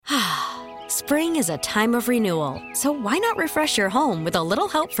Spring is a time of renewal, so why not refresh your home with a little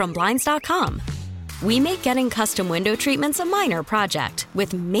help from Blinds.com? We make getting custom window treatments a minor project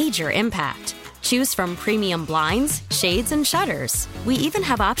with major impact. Choose from premium blinds, shades, and shutters. We even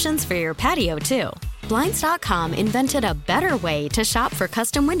have options for your patio, too. Blinds.com invented a better way to shop for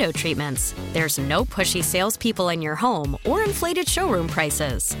custom window treatments. There's no pushy salespeople in your home or inflated showroom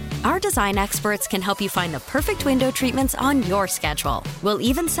prices. Our design experts can help you find the perfect window treatments on your schedule. We'll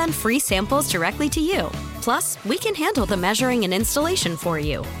even send free samples directly to you. Plus, we can handle the measuring and installation for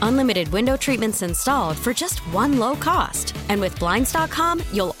you. Unlimited window treatments installed for just one low cost. And with Blinds.com,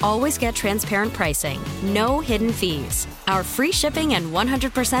 you'll always get transparent pricing. No hidden fees. Our free shipping and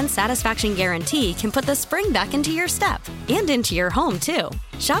 100% satisfaction guarantee can put the spring back into your step and into your home, too.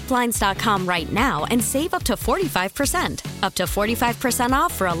 Shop Blinds.com right now and save up to 45%. Up to 45%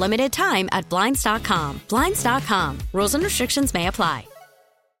 off for a limited time at Blinds.com. Blinds.com. Rules and restrictions may apply.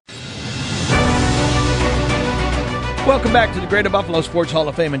 Welcome back to the Greater Buffalo Sports Hall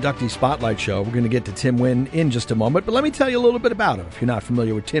of Fame Inductee Spotlight Show. We're going to get to Tim Wynn in just a moment, but let me tell you a little bit about him if you're not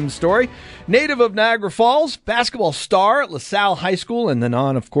familiar with Tim's story. Native of Niagara Falls, basketball star at LaSalle High School, and then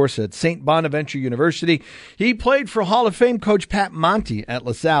on, of course, at St. Bonaventure University. He played for Hall of Fame coach Pat Monty at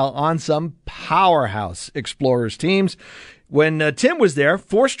LaSalle on some powerhouse Explorers teams. When Tim was there,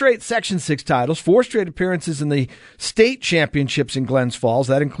 4 straight Section 6 titles, 4 straight appearances in the state championships in Glens Falls.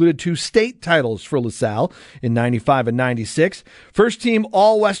 That included 2 state titles for LaSalle in 95 and 96. First team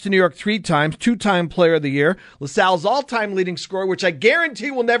All-Western New York 3 times, 2-time Player of the Year. LaSalle's all-time leading scorer, which I guarantee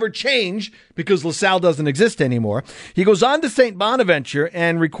will never change because LaSalle doesn't exist anymore. He goes on to St. Bonaventure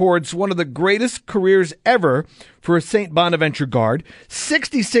and records one of the greatest careers ever for a St. Bonaventure guard.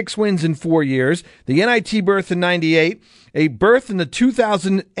 66 wins in 4 years, the NIT berth in 98, a berth in the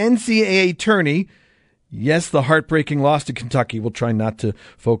 2000 NCAA tourney. Yes, the heartbreaking loss to Kentucky. We'll try not to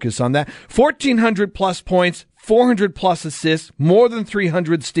focus on that. 1,400 plus points, 400 plus assists, more than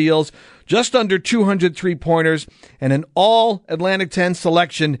 300 steals, just under 200 three-pointers, and an all-Atlantic 10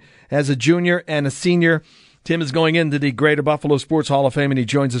 selection as a junior and a senior. Tim is going into the Greater Buffalo Sports Hall of Fame, and he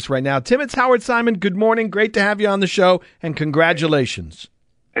joins us right now. Tim, it's Howard Simon. Good morning. Great to have you on the show, and congratulations.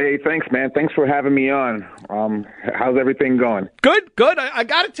 Hey, thanks, man. Thanks for having me on. How's everything going? Good. I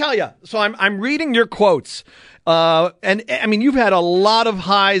got to tell you. So I'm reading your quotes, and I mean you've had a lot of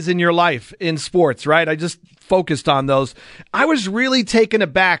highs in your life in sports, right? I just focused on those. I was really taken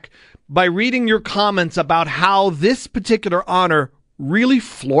aback by reading your comments about how this particular honor really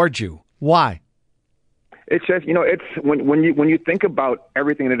floored you. Why? It's just, it's when you think about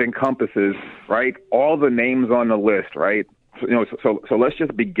everything that it encompasses, right? All the names on the list, right? So let's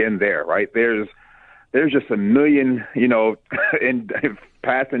just begin there, right? There's just a million, in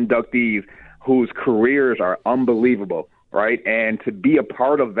past inductees whose careers are unbelievable, right? And to be a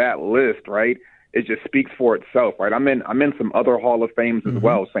part of that list, right, it just speaks for itself, right? I'm in some other Hall of Fames as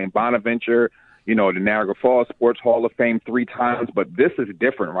well, St. Bonaventure, the Niagara Falls Sports Hall of Fame 3 times, but this is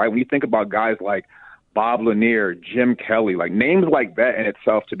different, right? When you think about guys like Bob Lanier, Jim Kelly, like names like that in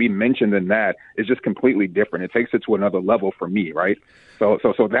itself, to be mentioned in that is just completely different. It takes it to another level for me, right? So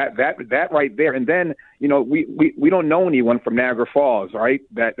that right there. And then, we don't know anyone from Niagara Falls, right?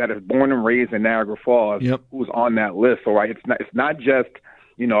 That is born and raised in Niagara Falls, who's on that list. So right, it's not just,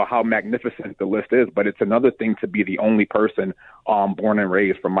 how magnificent the list is, but it's another thing to be the only person born and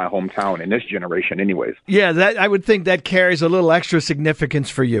raised from my hometown in this generation anyways. Yeah, that I would think that carries a little extra significance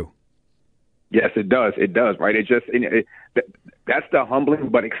for you. Yes, it does. It does, right? That's the humbling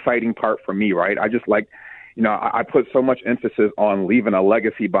but exciting part for me, right? I just like, I put so much emphasis on leaving a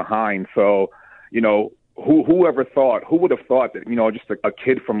legacy behind. So, who would have thought that, just a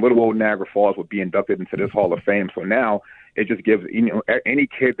kid from little old Niagara Falls would be inducted into this Hall of Fame. So now it just gives any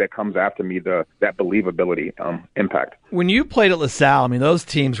kid that comes after me that believability impact. When you played at LaSalle, I mean, those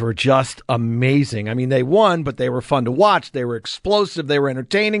teams were just amazing. I mean, they won, but they were fun to watch. They were explosive. They were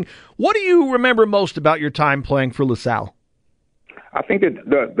entertaining. What do you remember most about your time playing for LaSalle? I think that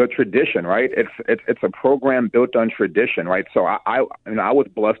the tradition, right? It's a program built on tradition, right? So I was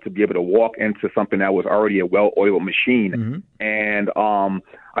blessed to be able to walk into something that was already a well-oiled machine, and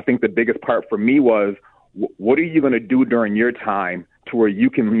I think the biggest part for me was, what are you going to do during your time to where you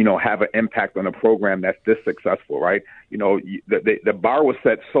can, have an impact on a program that's this successful, right? The bar was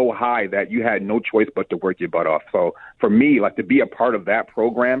set so high that you had no choice but to work your butt off. So for me, like to be a part of that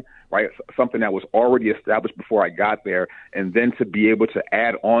program, right, something that was already established before I got there, and then to be able to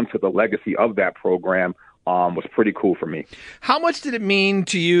add on to the legacy of that program was pretty cool for me. How much did it mean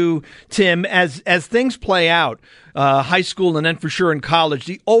to you, Tim, as things play out, high school and then for sure in college,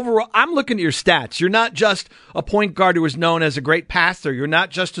 the overall, I'm looking at your stats. You're not just a point guard who was known as a great passer. You're not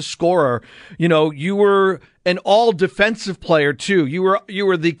just a scorer. You were an all defensive player too. You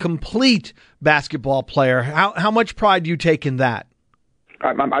were the complete basketball player. How much pride do you take in that?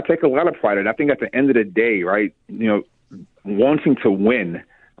 I take a lot of pride in it. I think at the end of the day, right, wanting to win,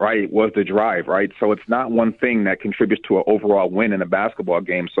 right, was the drive, right? So it's not one thing that contributes to an overall win in a basketball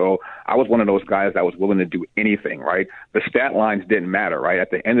game. So I was one of those guys that was willing to do anything, right? The stat lines didn't matter, right? At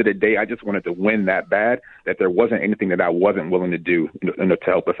the end of the day, I just wanted to win that bad that there wasn't anything that I wasn't willing to do to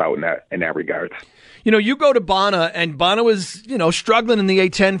help us out in that regard. You go to Bona, and Bona was, struggling in the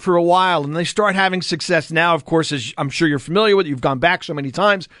A-10 for a while, and they start having success now, of course, as I'm sure you're familiar with. You've gone back so many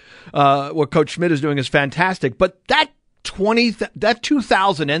times. What Coach Schmidt is doing is fantastic. But that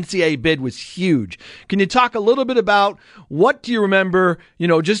 2000 NCAA bid was huge. Can you talk a little bit about what do you remember?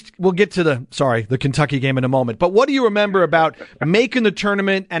 We'll get to the Kentucky game in a moment. But what do you remember about making the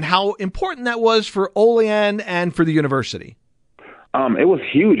tournament and how important that was for Olean and for the university? It was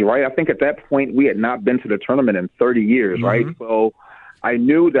huge, right? I think at that point we had not been to the tournament in 30 years, right? So I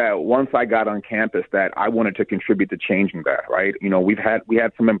knew that once I got on campus that I wanted to contribute to changing that, right? We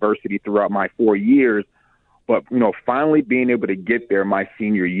had some adversity throughout my 4 years. But, finally being able to get there my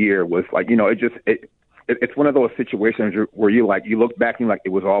senior year was like, it's one of those situations where you look back and it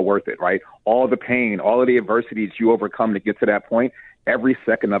was all worth it, right? All the pain, all of the adversities you overcome to get to that point, every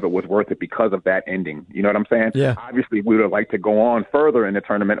second of it was worth it because of that ending. You know what I'm saying? Yeah. Obviously, we would have liked to go on further in the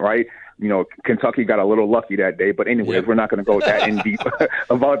tournament, right? Kentucky got a little lucky that day. But anyways, We're not going to go that in deep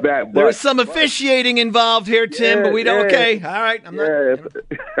about that. But, there was some officiating involved here, Tim, but we don't. Okay, all right.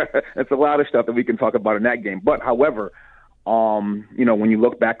 It's a lot of stuff that we can talk about in that game. But however, when you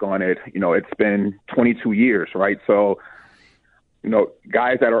look back on it, it's been 22 years, right? So,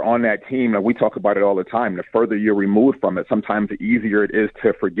 guys that are on that team, we talk about it all the time. The further you're removed from it, sometimes the easier it is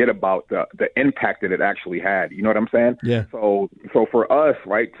to forget about the impact that it actually had. You know what I'm saying? Yeah. So for us,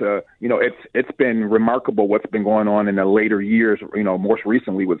 right, it's been remarkable what's been going on in the later years, most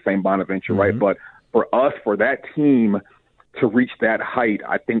recently with St. Bonaventure, right? But for us, for that team to reach that height,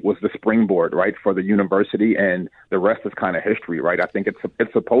 I think was the springboard, right, for the university, and the rest is kind of history, right? I think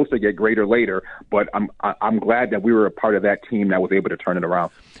it's supposed to get greater later, but I'm glad that we were a part of that team that was able to turn it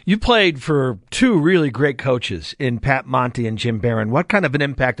around. You played for two really great coaches in Pat Monty and Jim Barron. What kind of an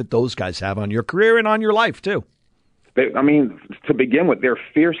impact did those guys have on your career and on your life too? To begin with, they're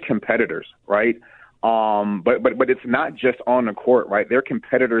fierce competitors, right? But it's not just on the court, right? They're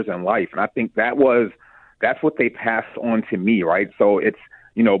competitors in life, and I think that's what they passed on to me, right? So it's,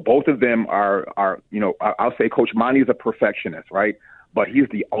 both of them are I'll say Coach Monty's a perfectionist, right? But he's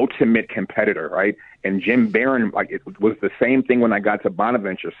the ultimate competitor, right? And Jim Barron, it was the same thing when I got to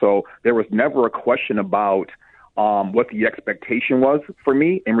Bonaventure. So there was never a question about what the expectation was for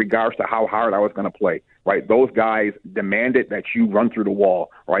me in regards to how hard I was going to play, right? Those guys demanded that you run through the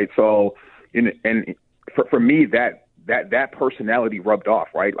wall, right? So, for me, that personality rubbed off,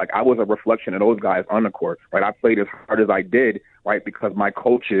 right? Like I was a reflection of those guys on the court, right? I played as hard as I did, right? Because my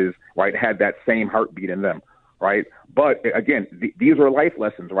coaches, right, had that same heartbeat in them, right? But again, these are life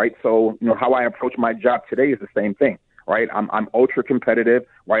lessons, right? So, how I approach my job today is the same thing, right? I'm ultra competitive,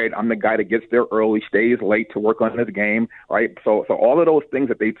 right? I'm the guy that gets there early, stays late to work on his game, right? So all of those things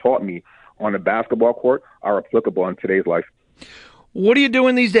that they taught me on the basketball court are applicable in today's life. What are you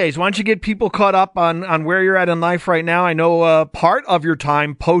doing these days? Why don't you get people caught up on where you're at in life right now? I know part of your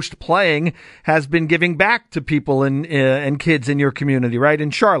time post-playing has been giving back to people and kids in your community, right? In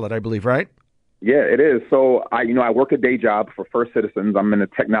Charlotte, I believe, right? Yeah, it is. So I work a day job for First Citizens. I'm in the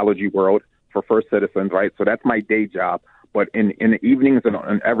technology world for First Citizens, right? So that's my day job. But in the evenings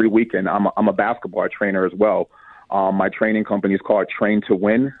and every weekend, I'm a basketball trainer as well. My training company is called Train to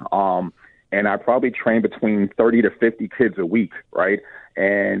Win. And I probably train between 30 to 50 kids a week, right?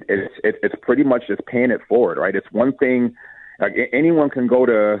 And it's pretty much just paying it forward, right? It's one thing, like anyone can go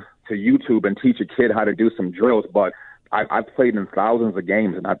to YouTube and teach a kid how to do some drills, but I've played in thousands of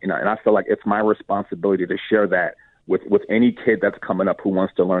games, and I feel like it's my responsibility to share that with any kid that's coming up who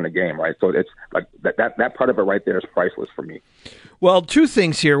wants to learn a game, right? So it's like that part of it right there is priceless for me. Well, two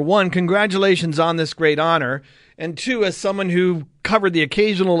things here. One, congratulations on this great honor. And two, as someone who covered the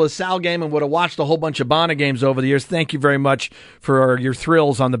occasional LaSalle game and would have watched a whole bunch of Bona games over the years, thank you very much for your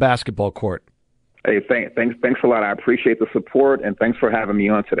thrills on the basketball court. Hey, thanks a lot. I appreciate the support, and thanks for having me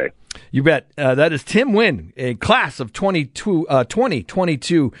on today. You bet. That is Tim Wynn, a class of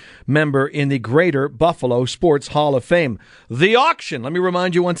 2022 member in the Greater Buffalo Sports Hall of Fame. The auction, let me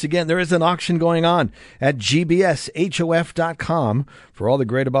remind you once again, there is an auction going on at gbshof.com for all the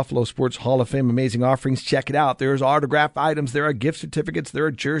Greater Buffalo Sports Hall of Fame amazing offerings. Check it out. There's autographed items, there are gift certificates, there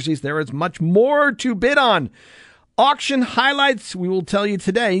are jerseys, there is much more to bid on. Auction highlights, we will tell you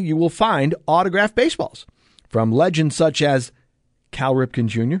today, you will find autographed baseballs from legends such as Cal Ripken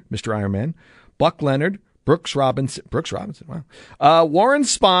Jr., Mr. Ironman, Buck Leonard, Brooks Robinson, wow. Warren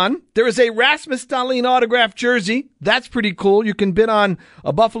Spahn. There is a Rasmus Dahlin autographed jersey. That's pretty cool. You can bid on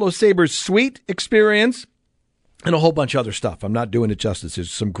a Buffalo Sabres suite experience and a whole bunch of other stuff. I'm not doing it justice.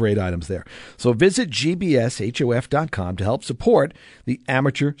 There's some great items there. So visit gbshof.com to help support the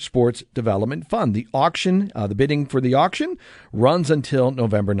Amateur Sports Development Fund. The auction, the bidding for the auction runs until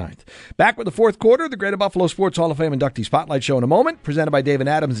November 9th. Back with the fourth quarter, the Greater Buffalo Sports Hall of Fame inductee spotlight show in a moment, presented by David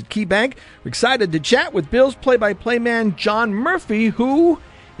Adams at KeyBank. We're excited to chat with Bills play-by-play man John Murphy, who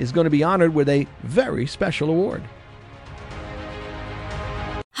is going to be honored with a very special award.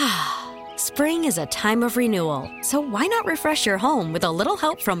 Spring is a time of renewal, so why not refresh your home with a little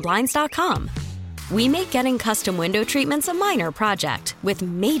help from Blinds.com? We make getting custom window treatments a minor project with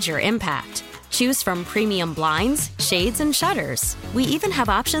major impact. Choose from premium blinds, shades, and shutters. We even have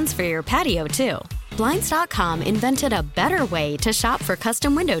options for your patio, too. Blinds.com invented a better way to shop for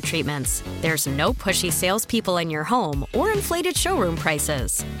custom window treatments. There's no pushy salespeople in your home or inflated showroom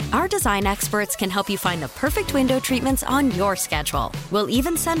prices. Our design experts can help you find the perfect window treatments on your schedule. We'll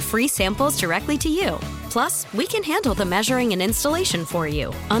even send free samples directly to you. Plus, we can handle the measuring and installation for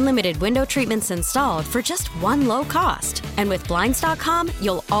you. Unlimited window treatments installed for just one low cost. And with Blinds.com,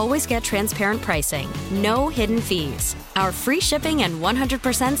 you'll always get transparent pricing. No hidden fees. Our free shipping and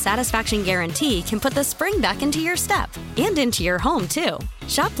 100% satisfaction guarantee can put the spring back into your step and into your home, too.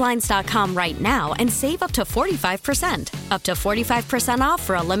 Shop Blinds.com right now and save up to 45%. Up to 45% off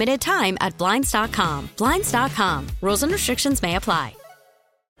for a limited time at Blinds.com. Blinds.com. Rules and restrictions may apply.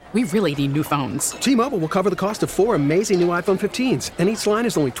 We really need new phones. T-Mobile will cover the cost of 4 amazing new iPhone 15s, and each line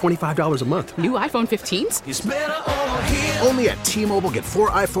is only $25 a month. New iPhone 15s? It's better over here. Only at T-Mobile, get 4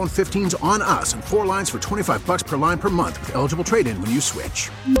 iPhone 15s on us and 4 lines for $25 per line per month with eligible trade-in when you switch.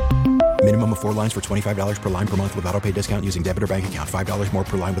 Minimum of 4 lines for $25 per line per month with autopay discount using debit or bank account. $5 more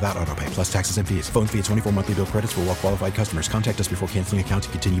per line without autopay, plus taxes and fees. Phone fee at 24 monthly bill credits for well-qualified customers. Contact us before canceling account to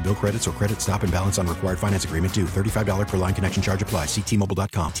continue bill credits or credit stop and balance on required finance agreement due. $35 per line connection charge applies. See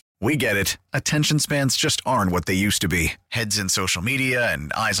T-Mobile.com. We get it. Attention spans just aren't what they used to be. Heads in social media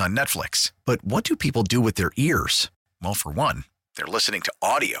and eyes on Netflix. But what do people do with their ears? Well, for one, they're listening to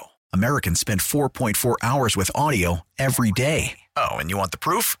audio. Americans spend 4.4 hours with audio every day. Oh, and you want the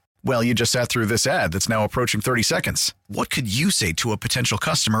proof? Well, you just sat through this ad that's now approaching 30 seconds. What could you say to a potential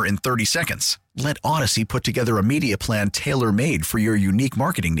customer in 30 seconds? Let Odyssey put together a media plan tailor-made for your unique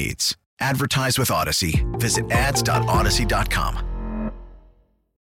marketing needs. Advertise with Odyssey. Visit ads.odyssey.com.